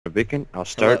beacon. I'll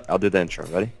start. Hello? I'll do the intro.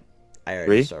 Ready? I already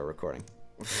 3. started recording.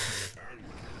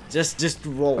 just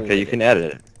roll with Okay, you can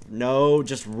edit it. No,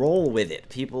 just roll with it.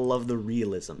 People love the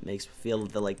realism. Makes me feel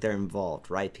like they're involved,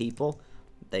 right, people?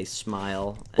 They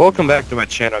smile. Welcome back to my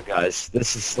channel, guys.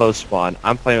 This is Slow Spawn.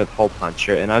 I'm playing with Hole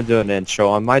Puncher, and I'm doing an intro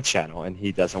on my channel, and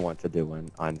he doesn't want to do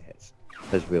one on his,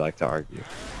 because we like to argue.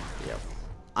 Yep.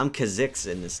 I'm Kha'Zix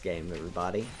in this game,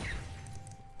 everybody.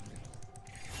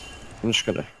 I'm just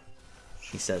gonna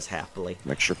He says happily.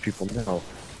 make sure people know.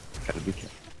 Gotta be careful.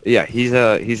 Yeah, he's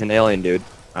an alien dude.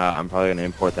 I'm probably gonna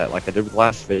import that like I did with the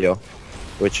last video,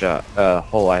 which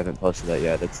Hole, I haven't posted that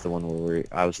yet. It's the one where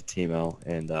I was a team L,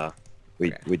 and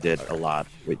we did a lot.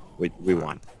 We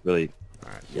won. Really,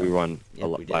 Yep. we won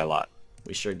Yep, by a lot.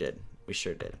 We sure did. We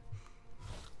sure did.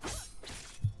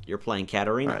 You're playing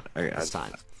Katarina this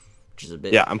time, which is a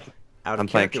bit Yeah, out of I'm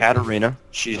playing character. Katarina.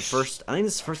 She's The first. I think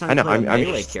this is the first time I you know, play a I'm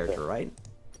melee just- character, right?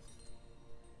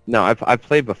 No, I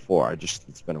played before.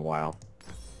 It's been a while.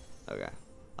 Okay.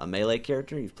 A melee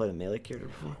character? You've played a melee character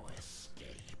before?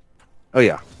 Oh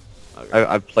yeah, Okay.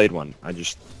 I've played one. I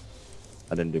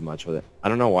didn't do much with it. I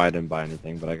don't know why I didn't buy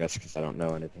anything, but I guess because I don't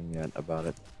know anything yet about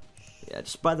it. Yeah,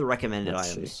 just buy the recommended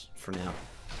Let's items for now.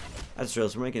 I just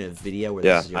realized we're making a video where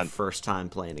Yeah, this is your first time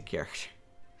playing a character.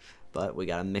 But we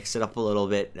gotta mix it up a little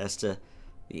bit as to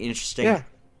be interesting. Yeah.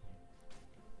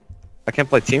 I can't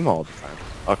play team all the time.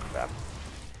 Oh crap.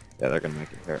 Yeah, they're gonna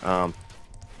make it here.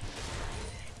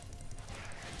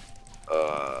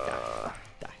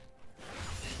 Die.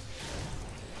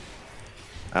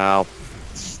 Ow.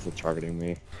 It's still targeting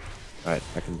me. Alright,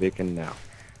 I can beacon now.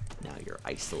 Now you're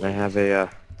I isolated. have a,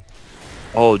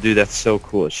 Oh, dude, that's so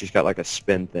cool. She's got like a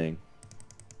spin thing.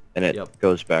 And it Yep.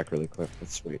 goes back really quick.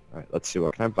 That's sweet. Alright, let's see.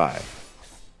 What can I buy?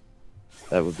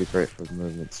 That would be great for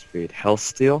movement speed. Health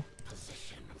steal?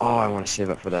 Oh, I want to save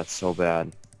up for that so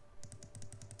bad.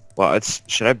 Well,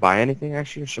 should I buy anything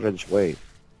actually, or should I just wait?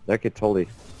 That could totally...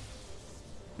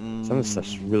 Some of this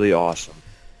stuff's really awesome.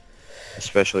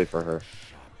 Especially for her.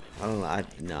 I don't know.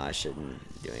 No, I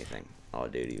shouldn't do anything. Oh,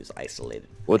 dude, he was isolated.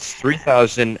 Well, it's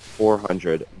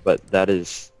 3,400, but that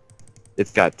is...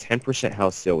 It's got 10%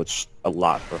 health steal, which is a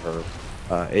lot for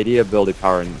her. 80 ability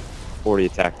power and 40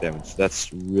 attack damage.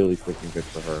 That's really quick and good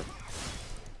for her.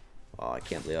 Oh, I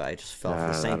can't believe I just fell for the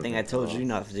I same don't thing know. I told you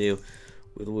not to do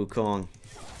with Wukong.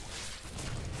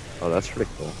 Oh, that's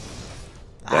pretty cool.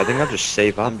 Yeah, I think I'll just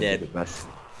save up I'm and do dead. the best.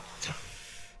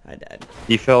 I died.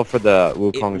 He fell for the It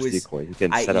Wukong's was- decoy. You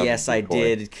can set up Yes, a I decoy.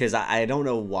 did, because I don't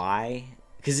know why.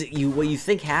 Because what you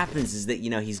think happens is that, you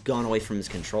know, he's gone away from his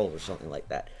control or something like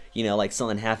that. You know, like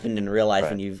something happened in real life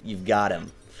Right. and you've got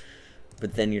him.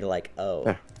 But then you're like, oh,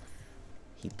 Yeah.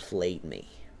 he played me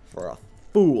for a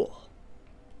fool.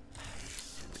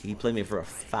 He played me for a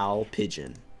foul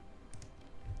pigeon.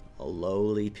 A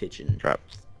lowly pigeon. Crap.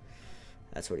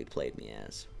 That's what he played me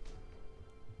as.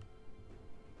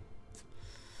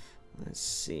 Let's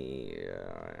see,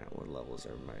 what levels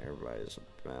everybody? Everybody's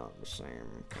about the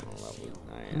same kind of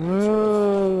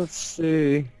level. Let's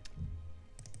see.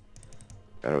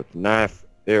 Got it with the knife.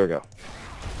 There we go.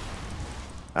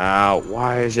 Ow,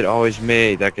 why is it always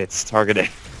me that gets targeted?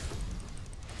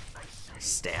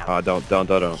 Stab. Oh, don't.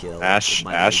 Kill Ash, with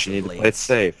my Ash, you laser need to play it blades.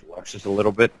 safe. Lux is a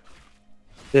little bit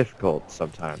difficult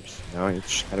sometimes. You know, you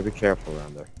just gotta be careful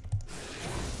around there.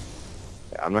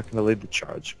 Yeah, I'm not gonna lead the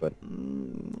charge, but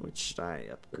Which should I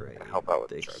upgrade? Help out with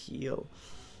the the charge. heal.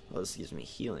 Oh, this gives me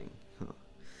healing.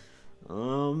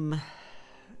 Huh.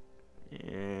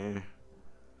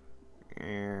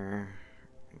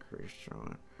 Increase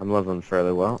strong. I'm leveling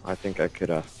fairly well. I think I could,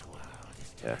 yeah.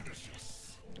 Yeah,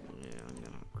 I'm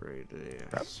gonna upgrade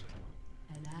this.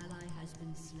 An ally has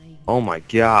been slain. Oh my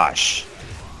gosh.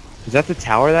 Is that the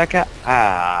tower that got?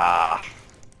 Ah.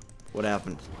 What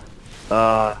happened? No,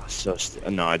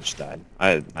 I just died.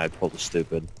 I pulled a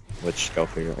stupid, which go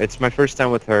figure. It's my first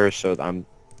time with her, so I'm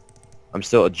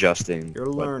still adjusting. You're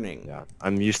but, learning. Yeah,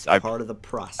 I'm used. I Part of the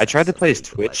process. I tried to of play as League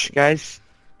of Twitch, Legends. guys,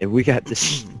 and we got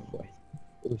this.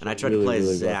 And I tried to play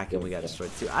as Zach, and we got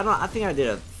destroyed too. I think I did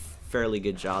a fairly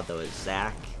good job though as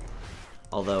Zach.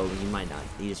 Although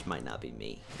he just might not be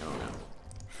me. I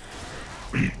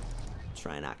don't know.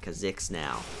 Trying out Kha'Zix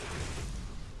now.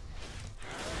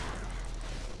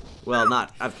 Well,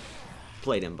 I've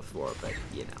played him before, but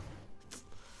you know.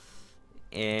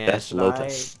 And That's should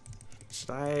Lotus.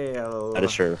 That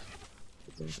is her.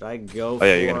 Should I go? Oh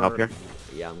yeah, you're gonna help here?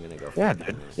 Yeah, I'm gonna go. For Yeah, it.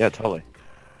 dude. Yeah, totally.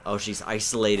 Oh, she's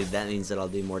isolated. That means that I'll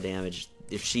do more damage.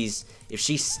 If she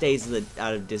stays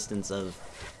out of distance of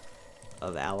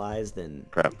allies, then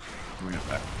Crap.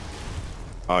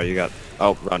 Oh, you got.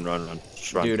 Oh, run.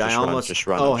 Just run. dude, just I run. almost. Just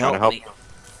run. Oh, I'm trying to help help.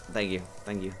 me! Thank you.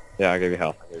 Thank you. Yeah, I gave you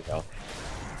health. I gave you health.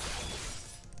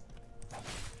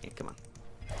 Yeah, come on.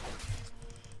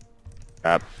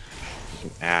 Crap.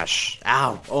 Ash.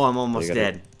 Ow! Oh, I'm almost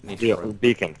dead. Need to run.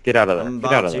 Beacon. Get out of there. I'm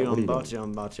Get out about of there. to, What are I'm you about doing? to,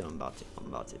 I'm about to, I'm about to, I'm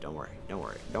about to. Don't worry. Don't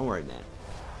worry. Don't worry, man.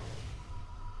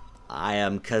 I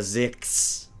am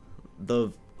Kha'Zix, the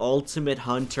ultimate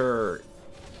hunter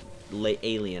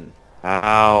alien.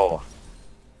 Ow.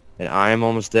 And I am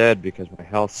almost dead because my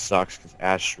health sucks because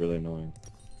Ash is really annoying.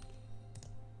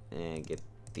 And get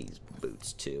these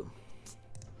boots too.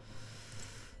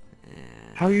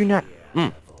 And How are you not?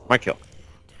 My kill.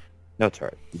 No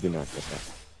turret. You do not get that.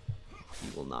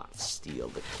 you will not steal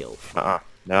the kill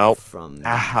No. from me.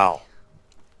 Ow.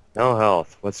 No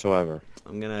health whatsoever.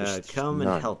 I'm gonna Just come none.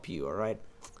 and help you, alright?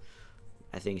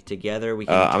 I think together we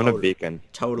can I'm gonna beacon.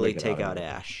 totally Get take out out of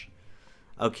here. Ash.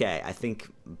 Okay, I think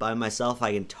by myself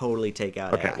I can totally take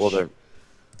out Okay, Ash. well there.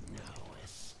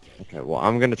 Okay, well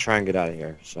I'm gonna try and get out of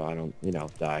here so I don't,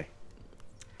 die.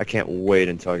 I can't wait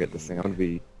until I get this thing. I'm gonna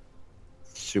be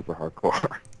super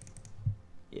hardcore.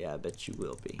 Yeah, I bet you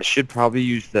will be. I should probably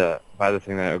use the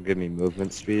thing that will give me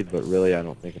movement speed, but really I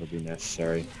don't think it'll be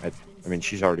necessary. I mean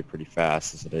she's already pretty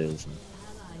fast as it is. And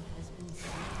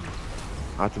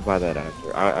I'll have to buy that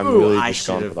after. I'm Ooh, really I just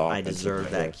going for should've. the I offensive deserve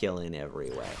right that here. kill in every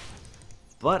way.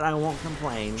 But I won't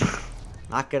complain.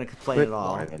 Not gonna complain Quit at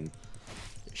all. whining.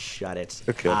 Shut it.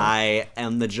 Good kill. I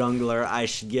am the jungler. I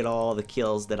should get all the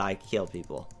kills that I kill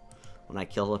people. When I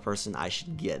kill a person, I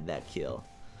should get that kill.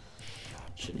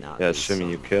 Should not. Yeah, be assuming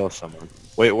you some- kill someone.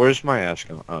 Wait, where's my Ash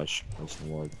going? Oh, it's placed in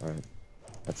the ward. Alright.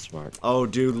 That's smart. Oh,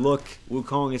 dude, look.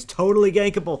 Wukong is totally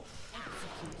gankable.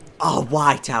 Oh,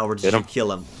 why, tower? Did Get you him.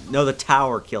 kill him? No, the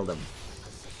tower killed him.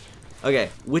 Okay,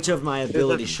 which of my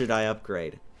abilities should I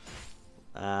upgrade?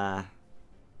 No.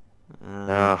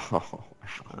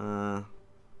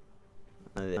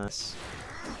 This.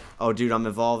 Oh, dude, I'm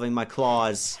evolving my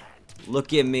claws.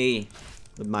 Look at me.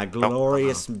 With my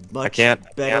glorious, much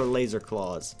better laser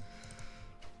claws.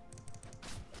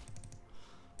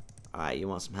 Alright, you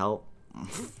want some help?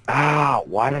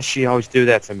 Why does she always do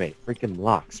that to me? Freaking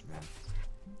Lux, man.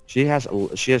 She has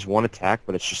one attack,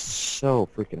 but it's just so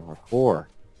freaking hardcore.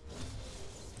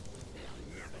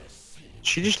 Did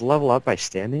she just level up by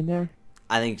standing there?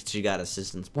 I think she got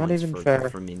assistance Not points even fair.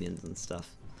 for minions and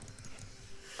stuff.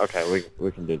 Okay,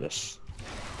 we can do this.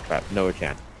 Crap, no we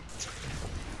can't.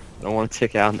 I don't want to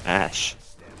take out an Ash.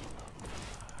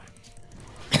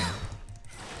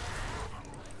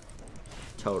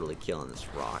 Totally killing this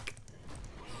rock.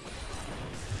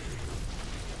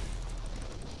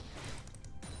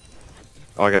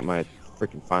 Oh, I got my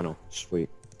freaking final. Sweet.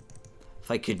 If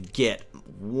I could get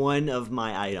one of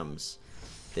my items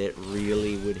that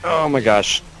really would help, Oh my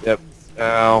gosh. Yep.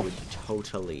 Ow. would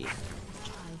totally.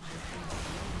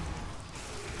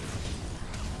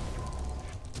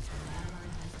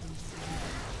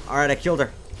 Alright, I killed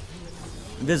her.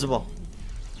 Invisible.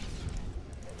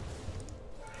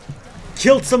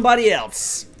 Killed somebody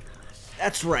else.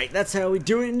 That's right, that's how we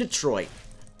do it in Detroit.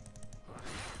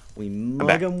 We mug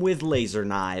back. them with laser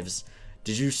knives.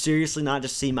 Did you seriously not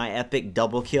just see my epic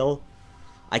double kill?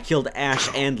 I killed Ash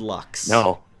and Lux.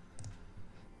 No.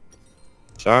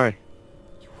 Sorry.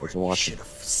 You Wasn't watching. should have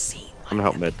seen I'm gonna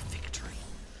help my mid. epic victory.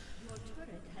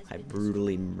 I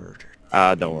brutally murdered.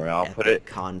 Don't worry. I'll put it.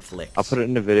 Conflict. I'll put it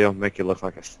in the video. Make it look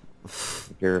like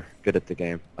you're good at the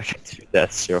game. I can do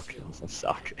that. 0 kills. I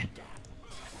suck.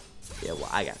 Yeah, well,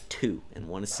 I got 2 and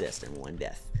 1 assist and 1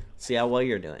 death. See how well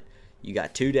you're doing. You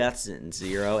got 2 deaths and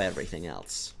 0 everything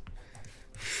else.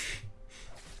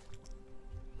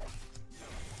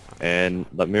 And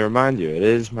let me remind you, it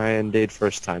is my indeed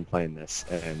first time playing this,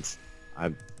 and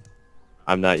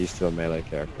I'm not used to a melee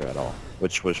character at all,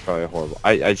 which was probably horrible.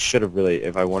 I should have really,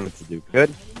 if I wanted to do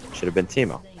good, should have been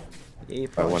Teemo. Yeah, you I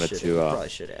probably wanted should to, have. Probably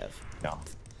should have. No.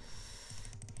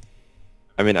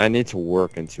 I mean, I need to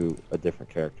work into a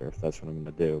different character if that's what I'm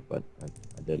gonna do, but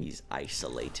I didn't. He's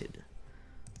isolated.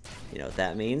 You know what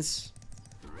that means?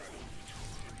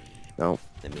 No.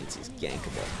 That means he's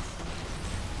gankable.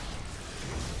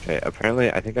 Okay.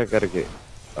 Apparently, I think I gotta get.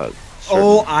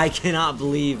 Oh, I cannot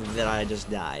believe that I just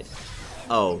died.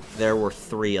 Oh, there were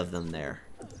 3 of them there.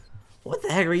 What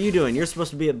the heck are you doing? You're supposed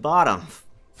to be at bottom.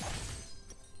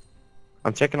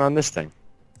 I'm checking on this thing.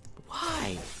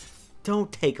 Why?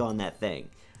 Don't take on that thing.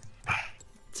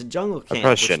 It's a jungle camp. I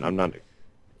probably shouldn't. I'm not.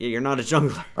 Yeah, you're not a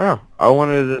jungler. I don't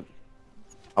know.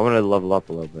 I wanted to level up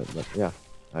a little bit, but yeah,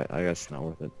 I guess it's not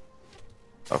worth it.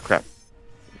 Oh crap.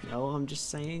 No, I'm just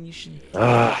saying you should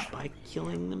Ugh. by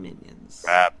killing the minions.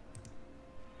 Crap.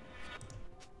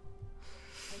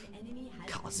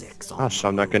 Kha'Zix on Gosh,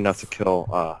 I'm not good enough to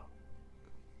kill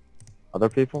Other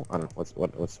people? I don't know. What's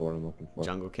the word I'm looking for?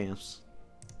 Jungle camps.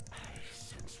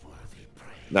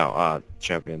 No,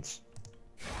 champions.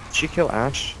 Did she kill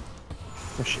Ash?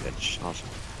 Oh, she did. She's awesome.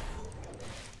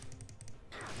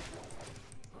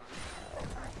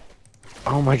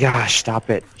 Oh my gosh, stop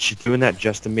it. She's doing that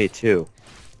just to me, too.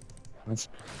 That's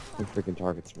who freaking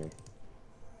targets me.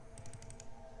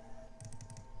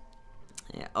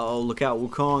 Yeah. Oh, look out,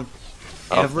 Wukong.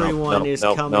 Oh, Everyone is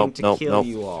coming to kill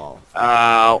you all. Ow,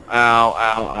 ow, ow,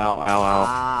 ow, ow, ow.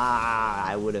 Ah,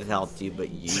 I would have helped you, but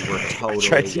you were totally I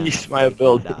tried to use my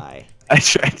ability. I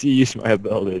tried to use my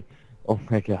ability. Oh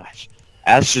my gosh.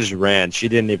 Ash just ran. She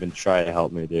didn't even try to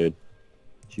help me, dude.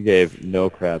 She gave no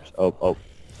craps. Oh.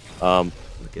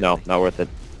 No, not worth it.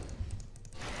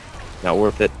 Not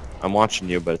worth it. I'm watching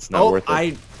you, but it's not worth it.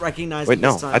 I recognize Wait,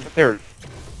 no. this time. I thought they were...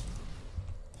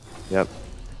 Yep.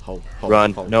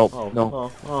 Run. No.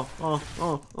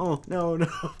 No.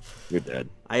 You're dead.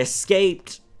 I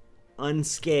escaped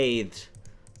unscathed.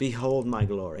 Behold my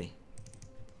glory.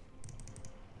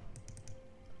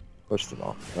 First of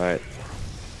all. Alright.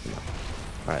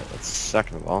 Alright, let's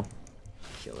second of all.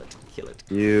 Kill it.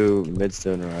 You mid's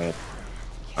doing right.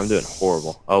 I'm doing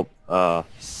horrible. Oh,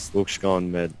 Luke's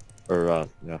going mid. Or,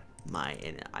 yeah.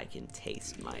 I can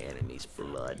taste my enemy's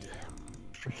blood.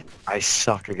 I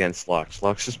suck against Lux.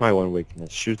 Lux is my one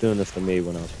weakness. She was doing this to me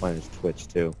when I was playing as Twitch,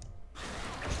 too.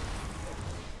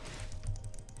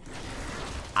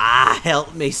 Ah,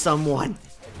 help me, someone.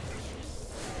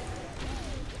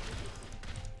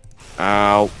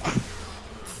 Ow.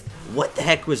 What the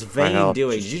heck was Vayne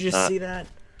doing? Did you just see that?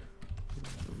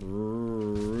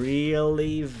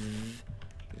 Really,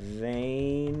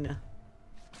 Vayne?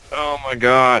 Oh my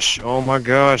gosh.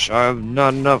 I have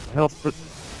not enough health for...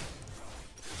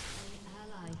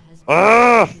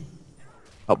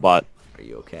 Help bot. Are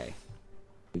you okay?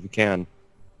 If you can.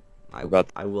 I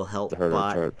will help hurt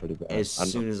bot her pretty bad. as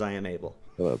soon as I am able.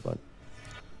 Go ahead, bud.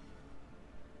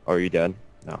 Oh, are you dead?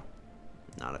 No.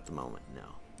 Not at the moment, no.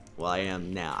 Well, I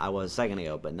am now. I was a second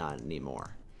ago, but not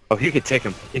anymore. Oh, he could take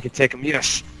him.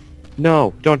 Yes.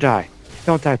 No, don't die.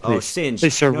 Don't die, please. Oh, singed.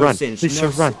 Please, sir, no, run. Singed. Please, no,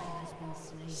 sir, run.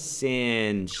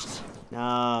 Singed.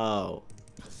 No.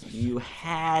 You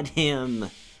had him.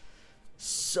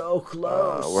 So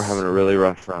close. We're having a really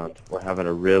rough round. We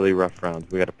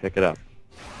gotta pick it up.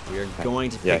 We are going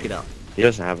to pick it up. He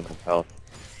doesn't have enough health.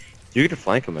 You can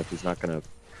flank him if he's not gonna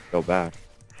go back.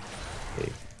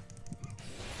 Okay.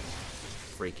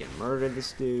 Freaking murder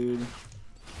this dude.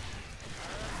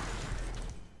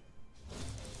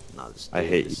 No, this dude I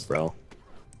hate you, bro.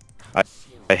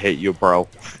 I hate you, bro.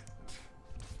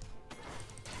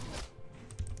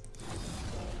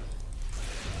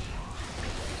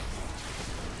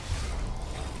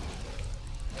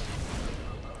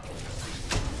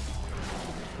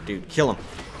 Dude, kill him.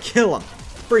 Kill him.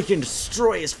 Freaking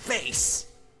destroy his face.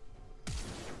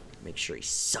 Make sure he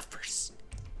suffers.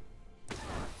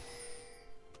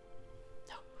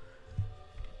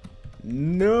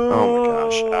 No. Oh my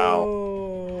gosh,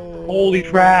 ow. Holy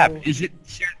crap. Is it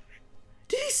serious?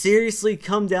 Did he seriously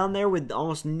come down there with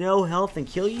almost no health and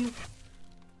kill you?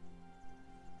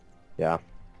 Yeah.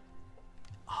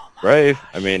 Oh my Brave. gosh.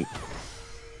 I mean,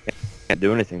 can't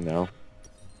do anything though.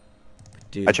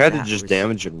 Dude, I tried to just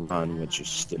damage and run, which is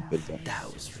stupid.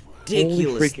 That was ridiculous.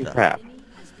 Holy freaking crap.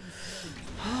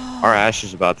 Our Ash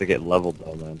is about to get leveled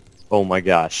though, man. Oh my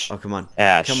gosh. Oh, come on.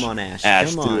 Ash. Come on, Ash.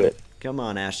 Ash, Come on. do it. Come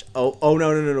on, Ash. Oh, no.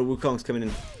 Wukong's coming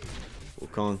in.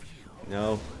 Wukong.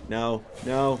 No.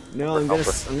 I'm gonna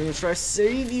try to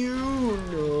save you.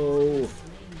 No.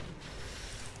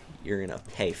 You're gonna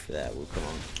pay for that,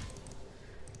 Wukong.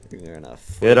 You're gonna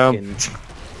fucking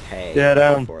pay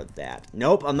for that.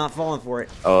 Nope, I'm not falling for it.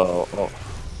 Oh.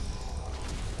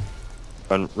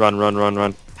 Run.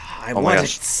 I wanted to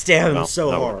stab him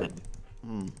so hard.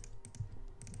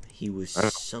 He was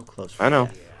so close from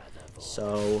death.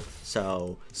 So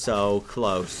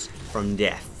close from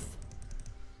death.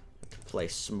 To play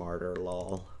smarter,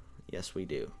 lol. Yes, we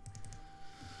do.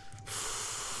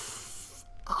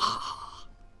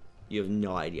 You have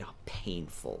no idea how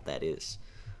painful that is.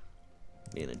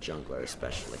 Being a jungler,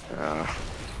 especially.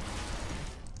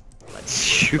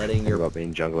 Letting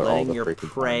your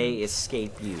prey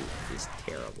escape you is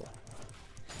terrible.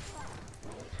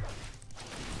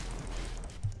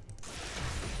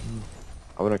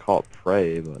 I wouldn't call it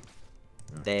prey, but...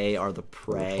 They are the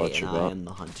prey, and I am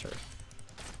the hunter.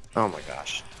 Oh my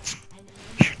gosh.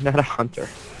 You're not a hunter.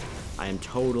 I am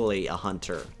totally a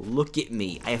hunter. Look at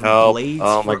me. I have blades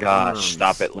Oh my for gosh. arms.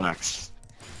 Stop it, Lex.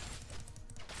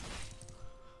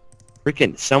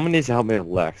 Freaking, someone needs to help me with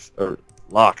Lex. Or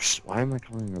Lux. Why am I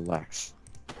calling her Lex?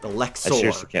 The I Lexor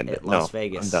seriously can't do at it. Las No,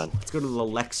 Vegas. I'm done. Let's go to the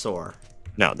Lexor.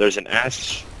 No, there's an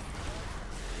Ash.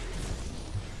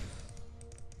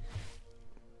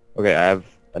 Okay, I have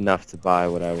enough to buy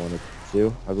what I wanted to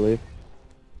do, I believe.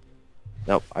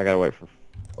 Nope, I gotta wait for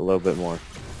a little bit more.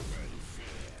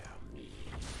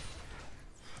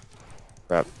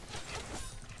 Crap.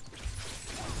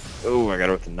 Ooh, I got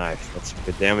it with the knife. That's some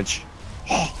good damage.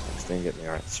 Oh, this didn't get me.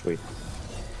 Alright, sweet.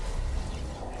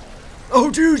 Oh,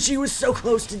 dude, she was so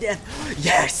close to death.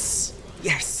 Yes!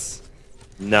 Yes!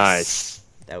 Nice.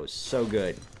 That was so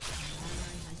good.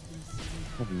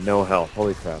 I have no health.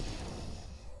 Holy crap.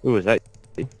 Ooh, is that...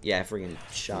 Yeah, I freaking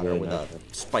shot her Really with a nice.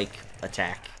 spike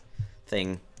attack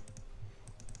thing.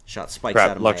 Shot spikes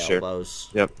Crap, out of my Luxor. elbows.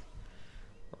 Yep.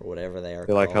 Or whatever they are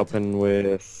Feel like called. helping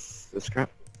with this crap?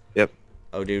 Yep.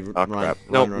 Oh, dude, Oh, run. crap.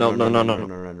 Run, Nope, run, no, run, no, run, no, run,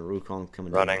 no. run, run, run. Wukong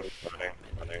coming Running, down.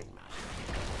 running.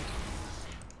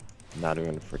 Not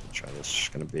even gonna freaking try this.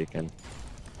 Just gonna beacon.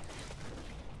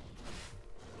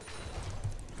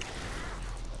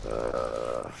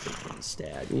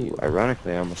 Stab Ooh, you.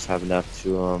 ironically, I almost have enough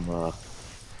to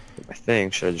get my thing.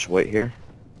 Should I just wait here?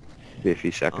 Be a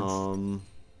few seconds.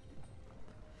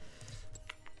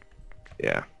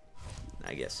 Yeah.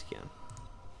 I guess you can.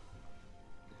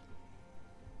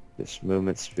 This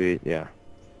movement speed, yeah.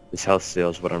 This health steal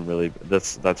is what I'm really.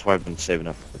 That's why I've been saving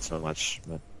up for it so much.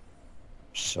 But I'm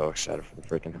so excited for the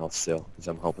freaking health steal because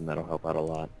I'm hoping that'll help out a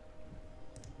lot.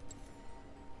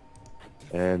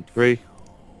 And 3,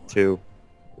 2,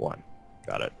 1,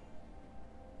 got it.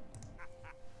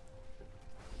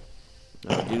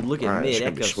 Oh, dude, look at Alright, mid. it's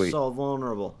gonna be Echo's sweet. so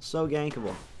vulnerable. So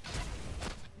gankable.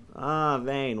 Ah,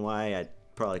 Vayne, why? I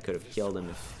probably could have killed him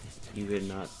if you had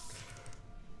not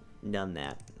done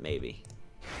that, maybe.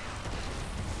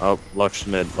 Oh, Lux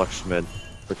mid. Freaking,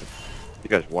 you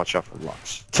guys watch out for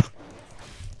Lux.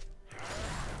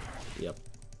 Yep.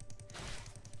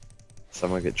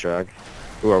 Someone get drag.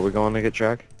 Ooh, are we going to get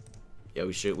drag? Yeah,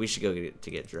 we should go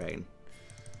get dragon.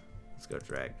 Let's go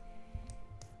drag.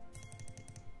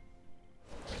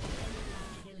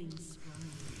 Killing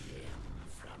spree.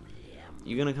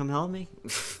 You gonna come help me?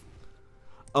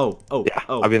 oh, Yeah,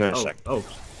 I'll be there in a sec. Oh,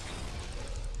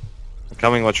 I'm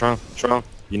coming. What's wrong? What's wrong?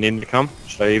 You need me to come?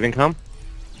 Should I even come?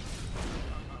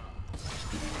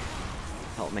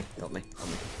 help me.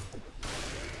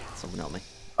 Someone help me.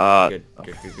 Okay.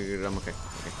 Good. I'm okay.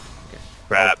 Okay.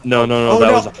 Crap. No, Oh, that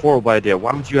no. was a horrible idea.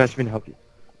 Why would you ask me to help you?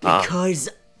 Because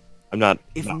I'm not.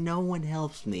 if no one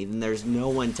helps me, then there's no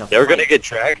one to They're fight. gonna get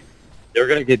drag. They're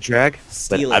gonna get drag.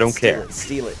 Steal but it. I don't care.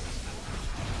 Steal it.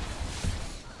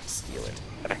 Steal it.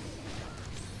 Okay.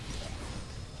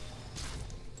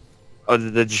 Oh,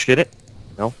 did they just get it?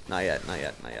 No. Not yet.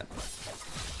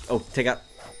 Oh, take out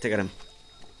him.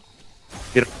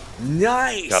 Get him.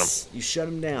 Nice. Got him. You shut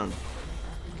him down.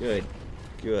 Good.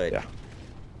 Yeah.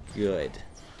 Good.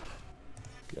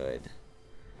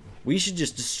 We should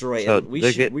just destroy. So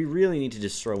We really need to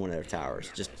destroy one of their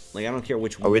towers. Just like I don't care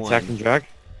which one. Are we attacking drag?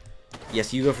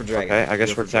 Yes, you go for dragon. Okay, I guess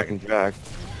You go we're for dragon. attacking drag.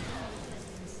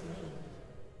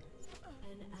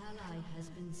 An ally has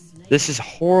been slain. This is a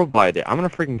horrible idea. I'm gonna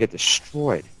freaking get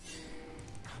destroyed.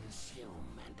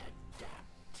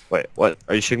 Wait, what?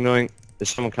 Are you signaling? Is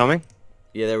someone coming?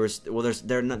 Yeah,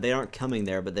 they aren't coming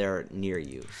there, but they're near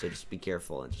you. So just be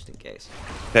careful, just in case.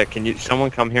 Okay, can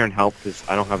someone come here and help? Because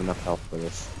I don't have enough health for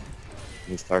this.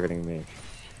 He's targeting me.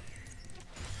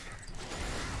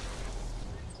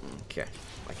 Okay,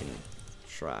 I can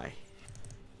try.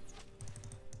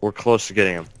 We're close to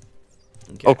getting him.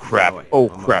 Okay, Oh crap! I'm on my way. Oh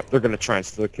I'm on crap! my way. They're gonna try and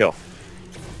steal a kill.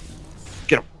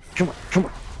 Get him! Come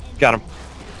on! Got him.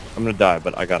 I'm gonna die,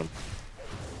 but I got him.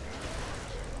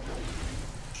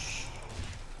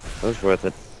 That was worth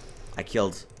it. I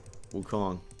killed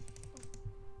Wukong.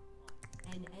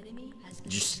 An enemy has been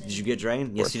Did you get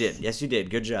dragon? Yes, you did. Yes, you did.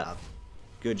 Good job.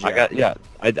 Good job.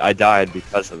 I died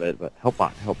because of it, but help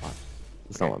on.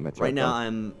 That's not what meant to Right now,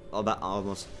 happen. I'm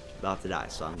almost about to die,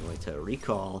 so I'm going to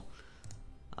recall.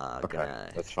 Okay,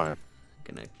 that's fine.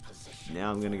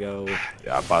 Now I'm gonna go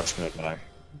Yeah, bot's gonna die.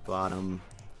 bottom.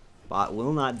 Bot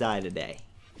will not die today.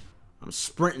 I'm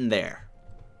sprinting there.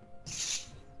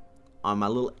 On my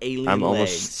little alien I'm legs.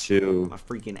 almost to. My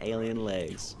freaking alien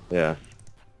legs. Yeah.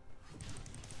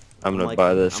 I'm gonna like-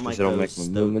 buy this I'm because like it'll make those-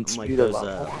 my movement I'm like speed a those,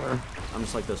 lot more. I'm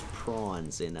just like those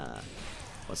prawns in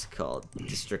what's it called?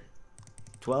 District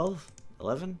 12?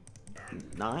 11?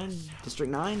 9?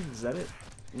 District 9? Is that it?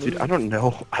 Dude, I don't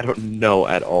know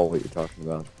at all what you're talking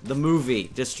about. The movie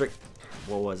District.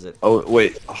 What was it? Oh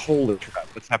wait, holy crap!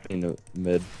 What's happening to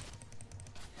mid?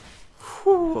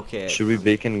 Okay. Should we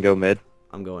beacon and go mid?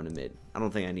 I'm going to mid. I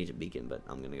don't think I need to beacon, but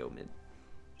I'm gonna go mid.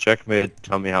 Check mid,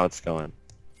 tell me how it's going.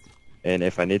 And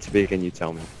if I need to beacon, you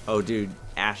tell me. Oh, dude,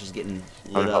 Ash is getting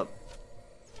lit I'm up.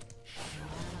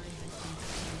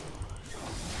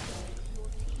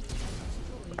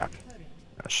 Crap.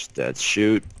 Ash is dead.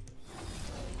 Shoot.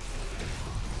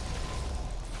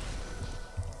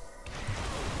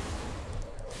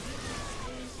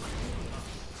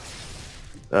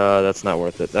 That's not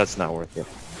worth it. That's not worth it.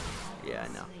 Yeah,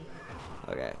 I know.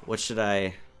 Okay, what should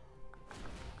I...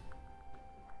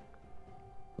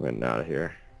 I'm getting out of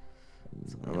here.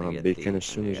 I'm gonna get beacon the- as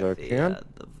soon I'm as gonna I get can.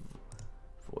 the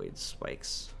void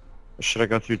spikes. Or should I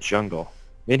go through jungle?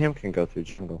 Me and him can go through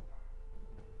jungle.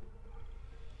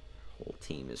 Whole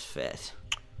team is fed.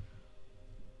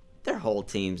 Their whole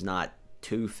team's not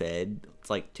too fed. It's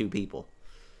like 2 people.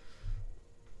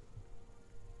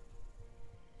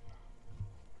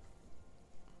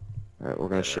 Alright, we're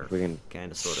gonna see if we can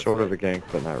Kinda sort of a gank,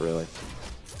 but not really.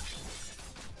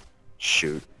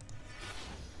 Shoot.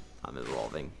 I'm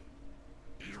evolving.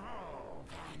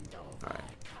 Alright.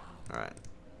 Alright.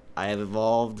 I have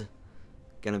evolved.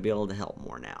 Gonna be able to help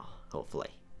more now, hopefully.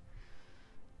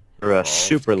 We're a Evolved.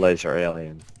 super laser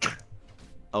alien.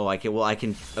 Oh, I can,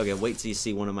 okay, wait till you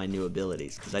see one of my new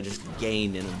abilities, because I just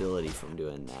gained an ability from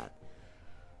doing that.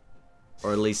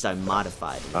 Or at least I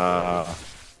modified an ability.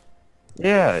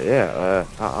 Yeah,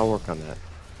 I'll work on that.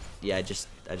 Yeah, I just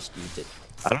used it.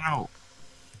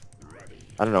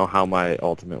 I don't know how my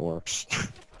ultimate works.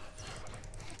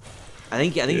 I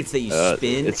think it's that you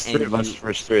spin it's and 3 of us you,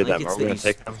 versus 3 of I them. think Are it's we that gonna you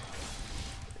take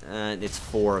them? It's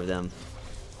 4 of them.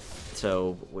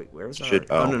 So wait, where's our? Should-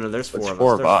 Oh no, there's 4 it's of us.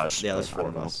 4 of There's- us, Yeah, there's but 4 I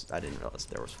of don't know. us. I didn't realize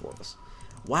there was 4 of us.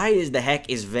 Why is the heck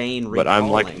is Vayne recalling? But I'm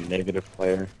like a negative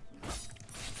player.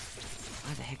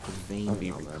 Why the heck would Vayne I don't be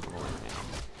know, man. recalling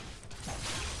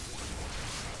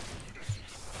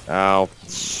now? Ow.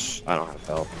 I don't have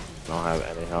health. I don't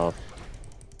have any health.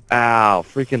 Ow,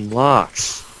 freaking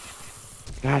Lux.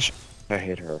 Gosh, I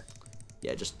hate her.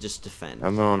 Yeah, just defend.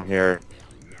 I'm on here.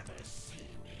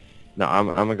 No, I'm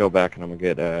gonna go back and I'm gonna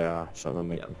get something to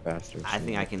make Yep. me faster. I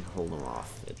think I can hold him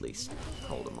off, at least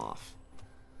hold him off.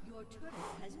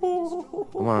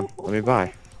 Come on, let me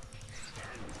buy.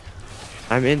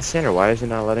 I'm in center. Why is it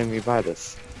not letting me buy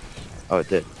this? Oh, it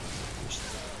did.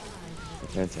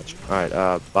 I can't touch.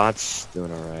 Alright, bot's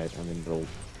doing alright. I mean, they'll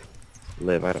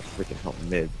live. I gotta freaking help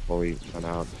mid before we run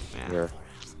out Yeah. here.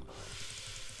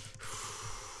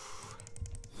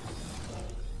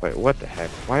 Wait, what the heck?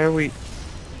 Why are we...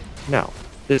 No,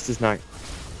 this is not...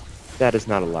 That is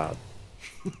not allowed.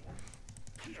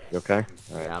 You okay?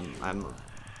 Alright. Yeah, I'm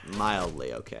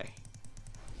mildly okay.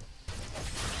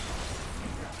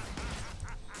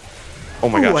 Oh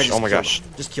my Ooh, I gosh, just oh my killed gosh.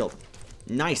 him. Just killed him.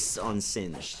 Nice on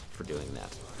Singe for doing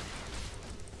that.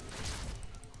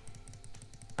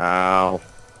 Ow.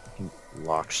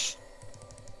 Lux.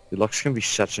 Dude, Lux can be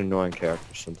such an annoying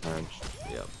character sometimes.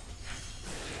 Yep.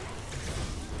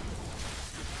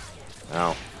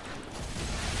 Ow.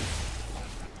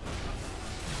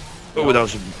 Oh, that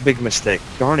was a big mistake.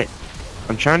 Darn it.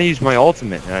 I'm trying to use my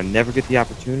ultimate, and I never get the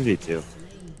opportunity to.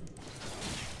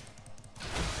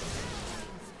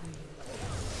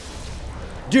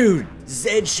 Dude,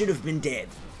 Zed should have been dead.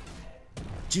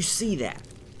 Did you see that?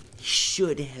 He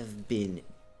should have been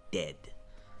dead.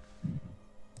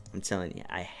 I'm telling you,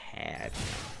 I had him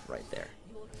right there.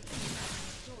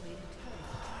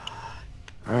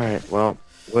 Alright, well,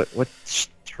 what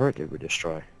turret did we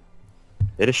destroy?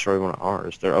 They destroyed one of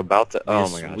ours. They're about to... Oh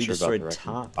my gosh, we they're about to destroyed wreck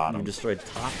top. bottom. You destroyed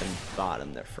top and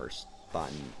bottom. Their first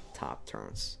bottom top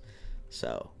turns.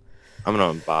 So I'm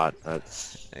gonna bot.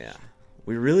 That's... yeah,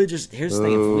 we really just here's the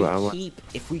thing. Ooh,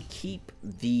 If we keep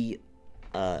the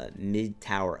mid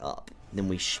tower up, then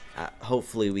we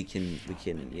hopefully we can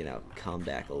you know come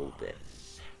back a little bit.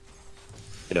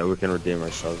 You know, we can redeem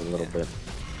ourselves a little bit.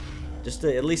 Just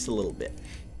at least a little bit.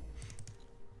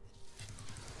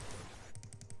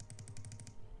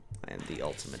 I am the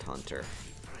ultimate hunter.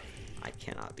 I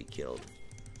cannot be killed.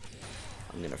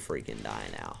 I'm gonna freaking die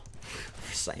now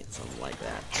for saying something like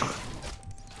that.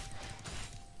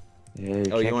 Yeah,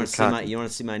 Oh, you want to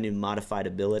see my new modified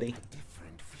ability?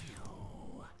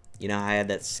 You know how I had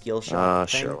that skill shot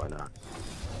thing? Sure, why not?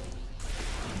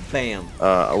 Bam.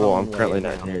 Well, I'm Come currently lay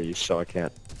not down. near you, so I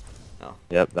can't. Oh.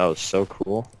 Yep, that was so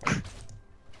cool. Alright,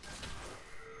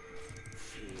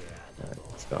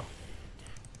 let's go.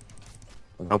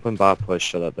 I'm hoping bot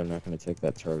push so that they're not going to take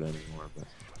that turret anymore, but...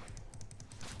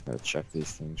 Gotta check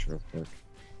these things real quick.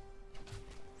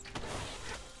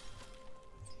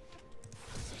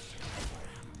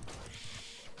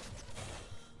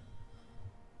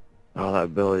 Oh, that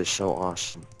ability is so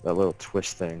awesome. That little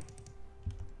twist thing.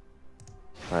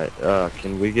 Alright,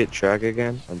 can we get drag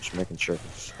again? I'm just making sure,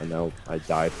 'cause I know I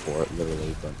died for it,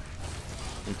 literally, but...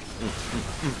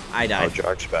 I Oh, died.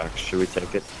 drag's back. Should we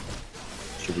take it?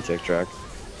 Should we take drag?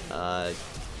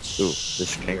 Ooh,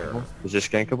 this gankable? Is this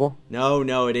gankable?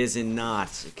 No, it isn't not,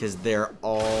 because they're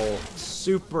all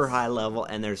super high level,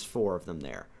 and there's 4 of them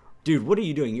there. Dude, what are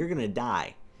you doing? You're gonna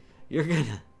die. You're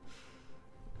gonna...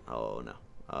 Oh, no.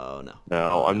 Oh, no.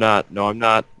 No, I'm not. No, I'm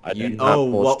not. I did not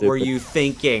pull what stupid were you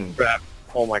thinking? crap.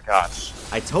 Oh my gosh.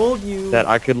 I told you. That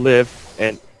I could live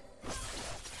and...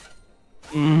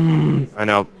 I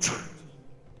know.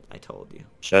 I told you.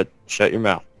 Shut your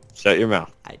mouth. Shut your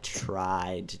mouth. I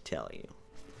tried to tell you.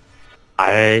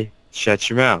 Shut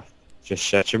your mouth. Just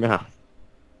shut your mouth.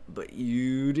 But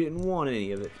you didn't want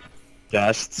any of it.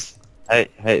 Just...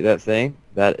 Hey, that thing,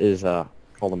 that is,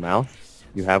 called a mouth.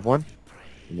 You have one?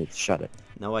 You need to shut it.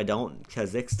 No, I don't.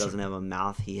 Kha'Zix doesn't have a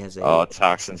mouth. He has a... Oh,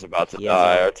 Toxin's about to he has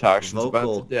die. a Our Toxin's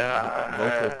vocal, about to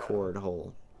die. vocal cord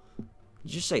hole.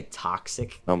 Did you say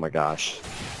toxic? Oh my gosh.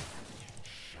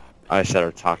 I said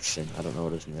our Toxin. I don't know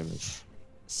what his name is.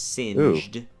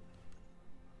 Singed. Ooh.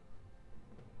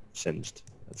 Singed.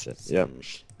 That's it. Yep.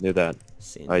 Singed. Knew that.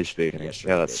 Singed. Oh, he's speaking. Yes,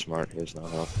 Yeah, sir, that's did. smart. Here's no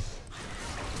help.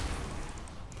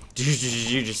 Did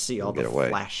you just see all the Get away.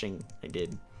 flashing I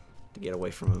did to get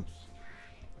away from him?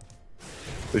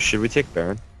 Ooh, should we take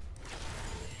Baron?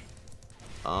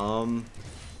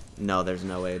 No, there's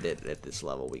no way that at this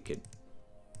level we could...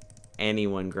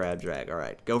 Anyone grab drag.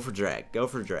 Alright, go for drag. Go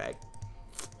for drag.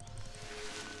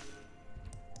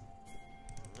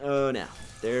 Oh, now.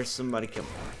 There's somebody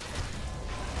coming.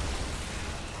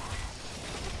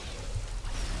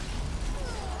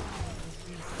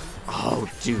 Oh,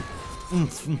 dude.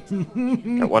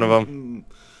 Got one of them.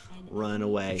 Run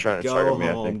away. Trying to Go target me,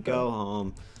 I home. think, Go though.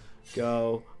 home.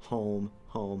 Go home.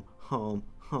 Home. Home.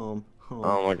 Home. Home.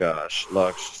 Oh my gosh.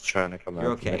 Lux is trying to come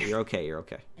You're after okay. me. You're okay. You're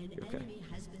okay. An You're okay. enemy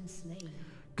has been slain.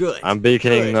 Good. I'm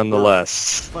beaking Good.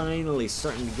 nonetheless. We're finally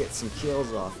starting to get some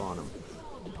kills off on him.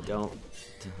 Don't.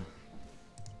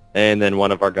 And then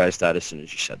one of our guys died as soon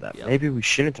as you said that. Yep. Maybe we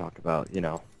shouldn't talk about, you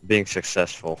know, being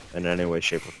successful in any way,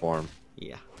 shape, or form.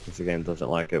 Yeah. Because the game doesn't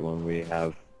like it when we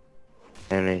have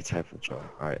any type of joy.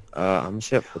 Alright, I'm gonna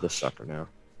stay up for this sucker now.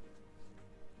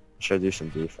 Should I do some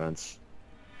defense?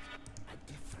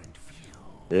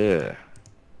 Yeah.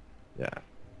 Yeah.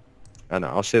 I know,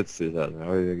 I'll save the 2000. I'll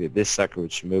either get this sucker,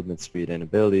 which is movement, speed, and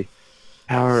ability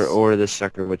power, or this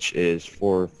sucker, which is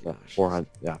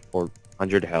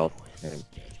 400 health and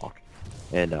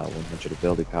 100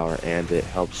 ability power, and it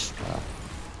helps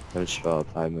damage spell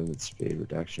apply movement speed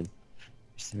reduction.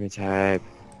 Mystery type.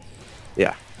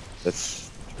 Yeah, that's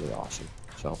really awesome.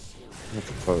 So I'm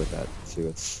looking forward to that. See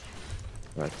what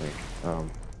I think.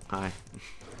 Hi.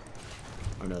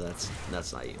 Oh no, that's not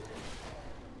you.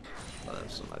 Oh, that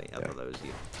was somebody. I thought that was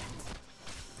you.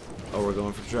 Oh, we're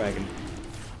going for dragon.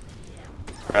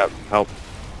 Crap! Help!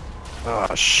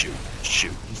 Oh shoot!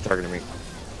 Shoot! He's targeting me.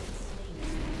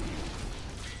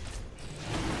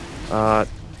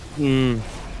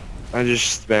 I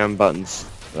just spam buttons.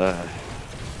 On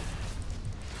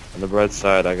the bread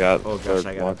side, I got Oh gosh,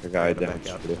 I walk a guy gotta down back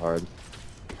up. pretty hard.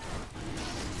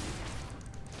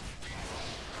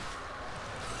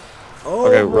 Oh,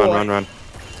 Okay, boy. run.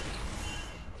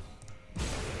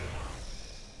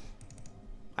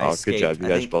 I Oh, good escaped. job. You I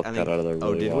guys think- both I got think- out of there Oh,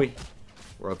 really did well. we?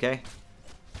 We're okay?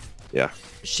 Yeah.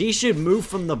 She should move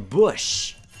from the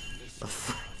bush. I'm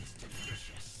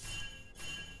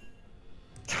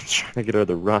trying to get her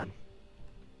to run.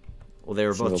 Well, they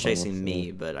were Single both chasing almost, me,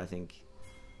 yeah. but I think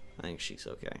she's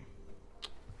okay.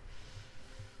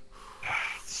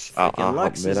 I'll Freaking help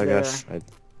Lux mid, is I guess. there.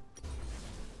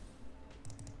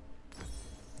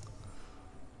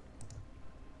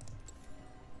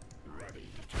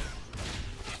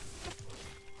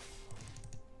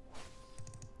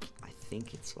 I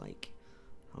think it's like,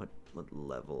 what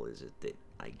level is it that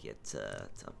I get to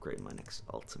upgrade my next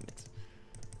ultimate?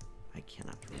 I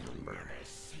cannot remember.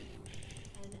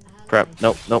 Crap.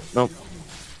 Nope. Run,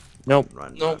 No.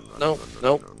 run, run,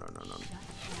 run, run.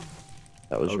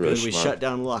 That was Oh, really good. We smart. shut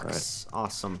down Lux.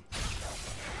 Awesome.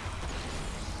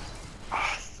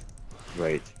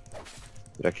 Great.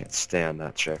 Dude, I can't stand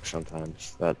that chick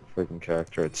sometimes. That freaking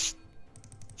character, it's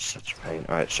such a pain.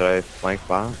 Alright, should I flank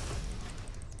bot?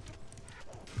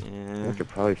 I Yeah. could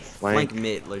probably flank. Flank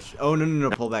mid. Oh, no.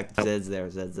 Pull back. Zed's there.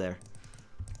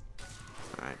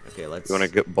 Alright, okay, let's... You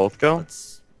want to both go?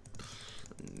 Let's...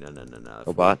 No.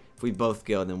 Go bot? If we both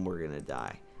go, then we're gonna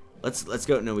die. Let's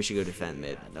go... No, we should go defend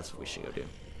mid. That's what we should go do.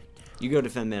 You go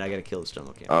defend mid, I gotta kill the stone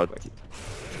camp Oh, quick.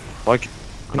 well, I can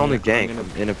I'm only gonna- I'm gank.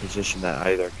 gonna- I'm in a position that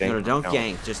either gank No, or don't count.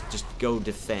 gank. Just go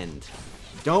defend.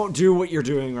 Don't do what you're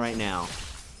doing right now.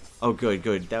 Oh, good,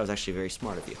 good. That was actually very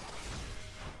smart of you.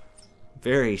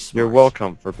 Very smart. You're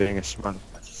welcome for being a smart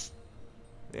ass.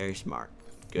 Very smart.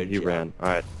 Good He job. ran.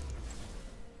 Alright.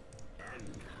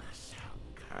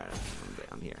 Alright,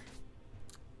 I'm here.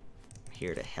 I'm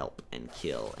here to help and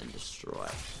kill and destroy.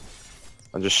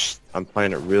 I'm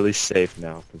playing it really safe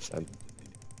now because I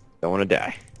don't want to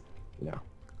die. You know.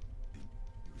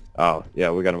 Oh, yeah,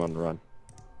 we got him on the run.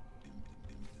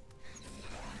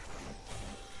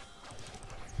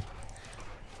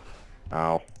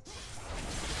 Ow.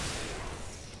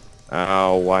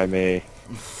 Ow, why me?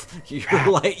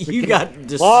 You're like, you got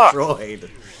destroyed.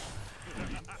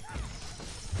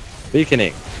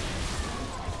 Beaconing.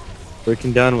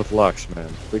 Freaking done with Lux, man.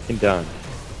 Freaking done.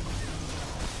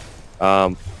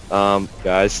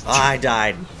 Guys. I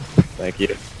died. Thank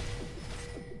you.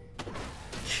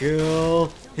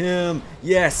 Kill him.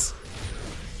 Yes.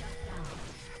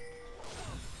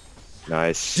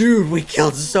 Nice. Dude, we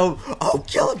killed so... Oh,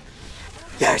 kill him.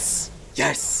 Yes.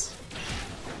 Yes.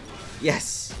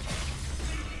 Yes.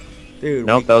 Dude,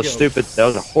 Nope, that was killed- stupid. That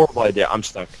was a horrible idea. I'm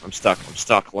stuck. I'm stuck. I'm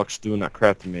stuck. Lux doing that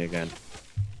crap to me again.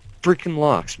 Freaking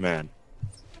Lux, man.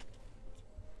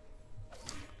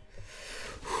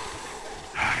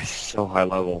 He's so high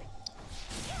level.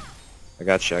 I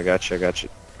got you. I got you. I got you.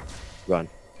 Run.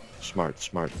 Smart.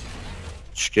 Smart.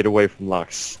 Just get away from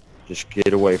Lux. Just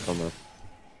get away from her.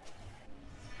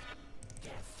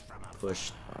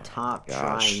 Push top, try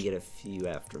Gosh. and get a few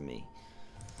after me.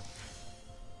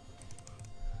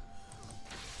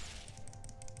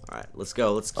 Alright, let's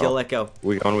go. Let's kill Echo.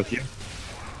 We going with you?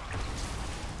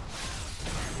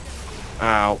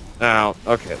 Ow. Ow.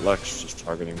 Okay, Lux just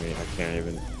targeting me. I can't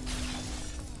even...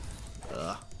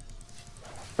 Ugh.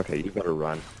 Okay, you better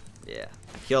run. Yeah.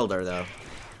 I killed her, though.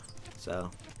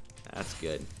 So, that's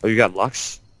good. Oh, you got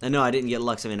Lux? No, I didn't get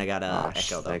Lux. I mean, I got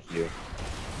Gosh, Echo, though. thank you.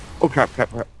 Oh, crap, crap,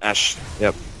 crap. Ash.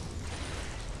 Yep.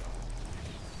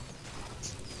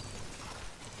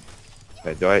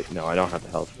 Okay, do I? No, I don't have the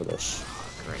health for this.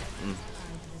 Great.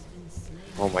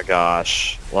 Oh my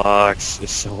gosh. Lux is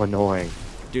so annoying.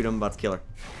 Dude, I'm about to kill her.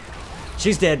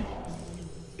 She's dead.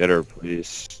 Get her,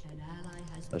 please.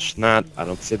 That's not. I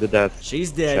don't see the death.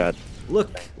 She's dead. Chad.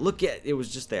 Look at it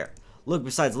was just there. Look,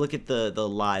 besides, look at the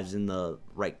lives in the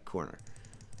right corner.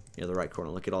 You know, the right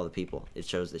corner. Look at all the people. It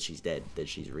shows that she's dead, that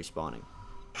she's respawning.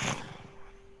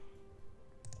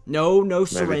 No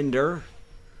surrender.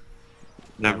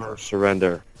 Never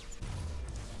surrender.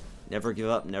 Never give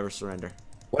up, never surrender.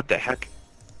 What the heck?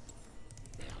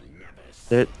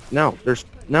 No, there's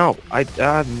no.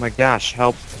 Oh my gosh,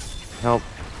 help, help.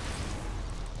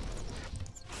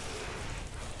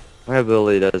 My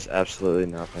ability does absolutely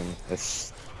nothing.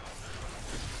 It's.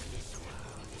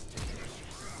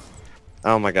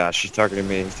 Oh my gosh, she's targeting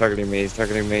me. He's targeting me. He's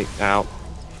targeting me. Ow.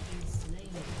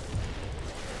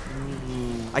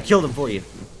 I killed him for you.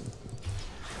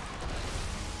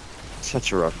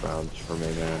 Such a rough round for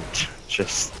me, man.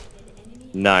 Just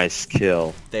nice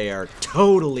kill. They are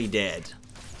totally dead.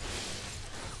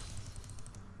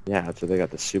 Yeah, after they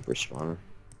got the super spawner.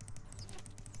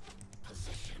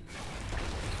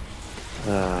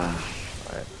 Alright.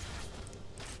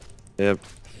 Yep.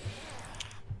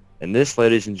 And this,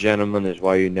 ladies and gentlemen, is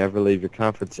why you never leave your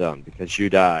comfort zone, because you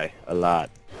die a lot.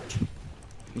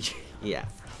 Yeah.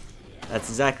 That's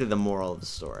exactly the moral of the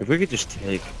story. If we could just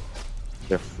take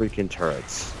their freaking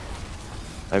turrets.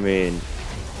 I mean,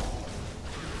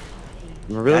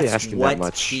 I'm really That's asking what that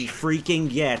much. he freaking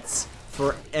gets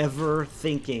for ever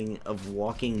thinking of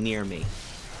walking near me.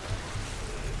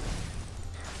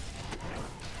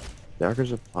 Darker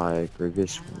supply,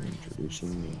 previous one,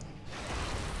 introducing me.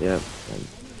 Yep, and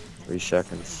 3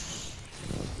 seconds.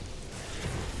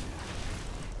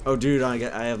 Oh, dude, I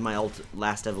have my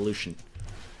last evolution.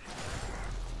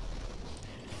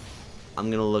 I'm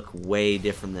gonna look way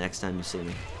different the next time you see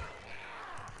me.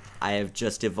 I have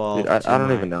just evolved. Dude, I don't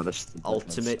my even notice the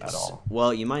difference ultimate. at all.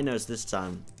 Well, you might notice this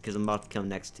time because I'm about to come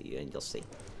next to you, and you'll see.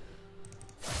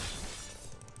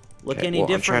 Look Okay, any well,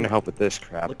 different? I'm trying to help with this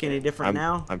crap. Look any different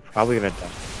now? I'm probably gonna die.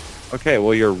 Okay,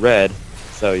 well you're red,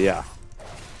 so yeah.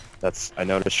 I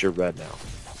noticed you're red now.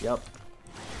 Yep.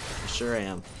 I sure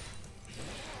am.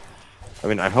 I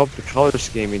mean, I hope the color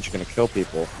scheme means you're gonna kill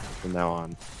people from now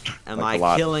on. Am Like a I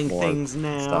lot killing more things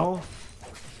now? stuff.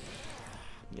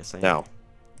 Yes, I am. No.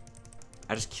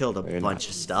 I just killed a No, you're bunch not.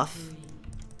 of stuff.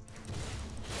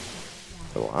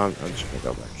 So I'm just gonna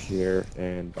go back here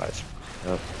and buy some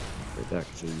up. Right there,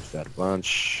 because I used that a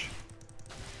bunch.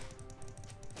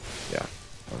 Yeah,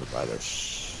 I'm gonna buy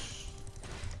this.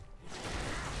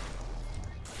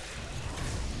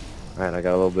 Alright, I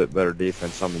got a little bit better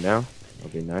defense on me now.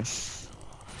 That'll be nice.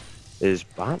 Is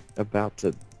bot about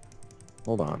to...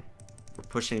 Hold on. We're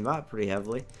pushing bot pretty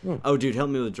heavily. Hmm. Oh, dude, help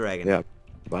me with dragon. Yeah,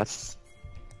 bot's...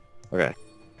 Okay.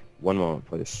 One moment,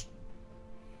 please.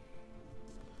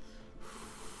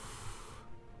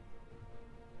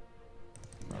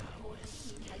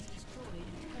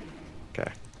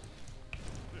 Okay.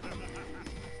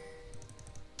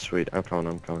 Sweet, I'm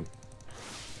coming.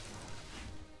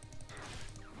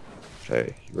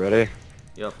 Okay, you ready?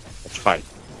 Yep. Let's fight.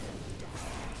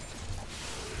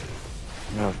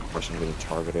 Now, of course I'm getting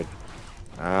targeted.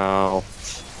 Ow.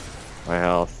 My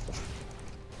health.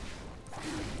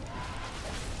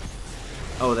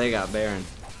 Oh, they got Baron.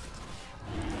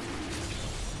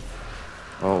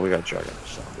 Oh, we got dragon,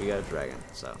 so. We got a dragon,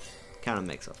 so kind of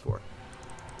makes up for it.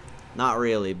 Not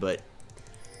really, but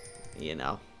you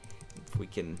know, if we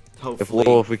can hopefully.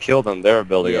 If we kill them, their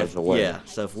ability goes away. Yeah.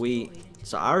 So if we,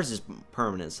 so ours is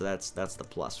permanent, so that's the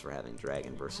plus for having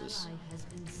dragon versus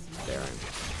Baron.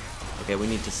 Okay, we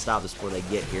need to stop this before they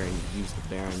get here and use the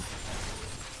Baron.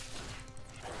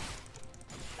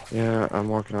 Yeah, I'm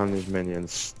working on these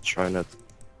minions, trying to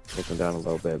take them down a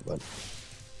little bit, but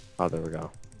oh, there we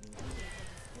go.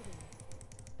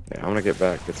 Yeah, I'm gonna get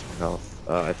back, get some health.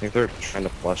 I think they're trying to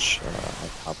flush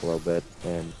up top a little bit,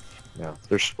 and yeah,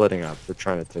 they're splitting up. They're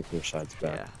trying to take their sides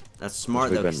back. Yeah, that's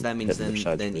smart though, because that means hitting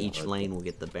their then sides each hard. lane will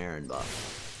get the Baron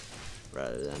buff,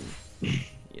 rather than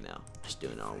you know just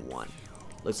doing it on one.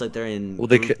 Looks like they're in. Well,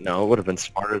 they could no. It would have been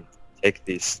smarter to take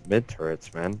these mid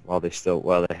turrets, man. While they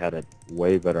had a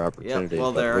way better opportunity.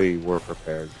 well, but we were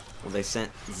prepared. Well, they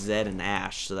sent Zed and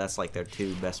Ashe, so that's like their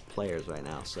two best players right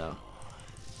now. So.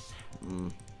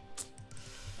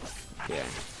 Okay.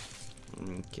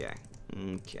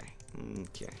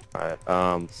 Alright,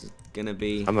 This is gonna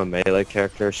be. I'm a melee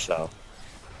character, so.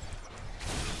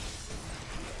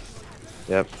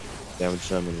 Yep, damaged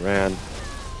them and ran.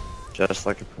 Just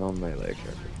like a pro melee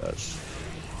character does.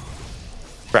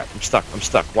 Crap, I'm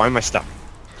stuck. Why am I stuck?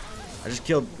 I just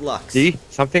killed Lux. See?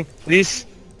 Something? Please?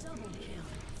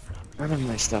 None of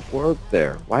my stuff worked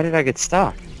there. Why did I get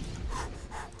stuck?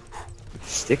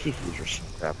 Sticky fuse or some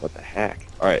crap, what the heck?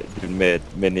 Alright, dude, mid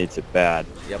needs it bad.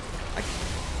 Yep. I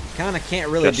kind of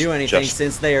can't really do anything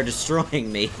since they are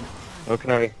destroying me.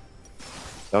 Okay.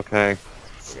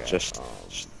 Just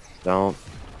don't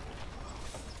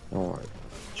worry.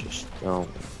 Just don't.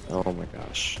 Oh my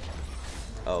gosh.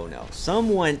 Oh no.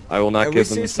 Someone. I will not give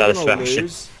them the satisfaction.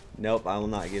 Nope, I will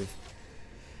not give.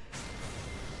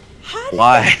 How did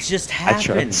Why? that just happen? I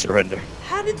tried to surrender.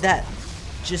 How did that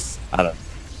just I don't.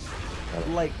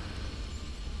 like?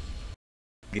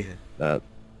 That.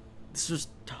 This was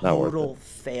Not worth total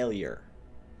failure.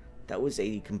 That was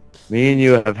a complete. Me and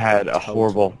you have had a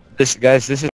horrible. This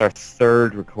is our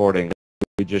third recording.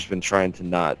 We've just been trying to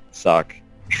not suck.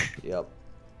 Yep.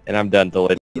 And I'm done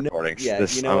deleting recordings. Yeah,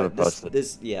 this, you know I'm what? gonna post it.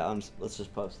 Let's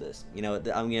just post this. You know what?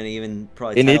 I'm gonna even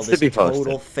probably It title needs to this be total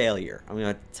posted. failure. I'm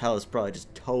gonna tell this probably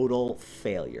just total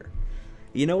failure.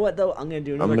 You know what though? I'm gonna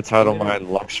do another. I'm gonna title mine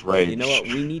Lux Rage. You know what?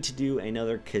 We need to do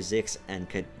another Kha'Zix and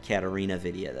Katarina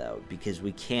video though, because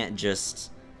we can't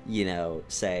just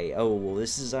say, oh well,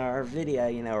 this is our video,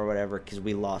 or whatever, because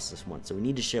we lost this one. So we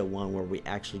need to show one where we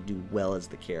actually do well as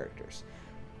the characters.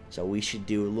 So we should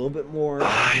do a little bit more,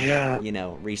 yeah.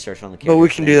 research on the characters. But we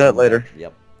can do that later.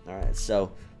 Yep. All right.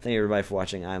 So thank you everybody for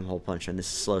watching. I'm Hole Puncher, and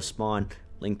this is Slow Spawn.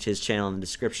 Link to his channel in the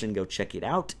description. Go check it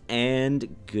out.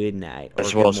 And good night. Or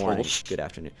As well good as morning. Holes. Good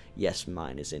afternoon. Yes,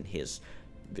 mine is in his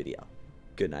video.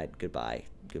 Good night. Goodbye.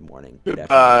 Good morning. Good afternoon.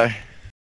 Goodbye.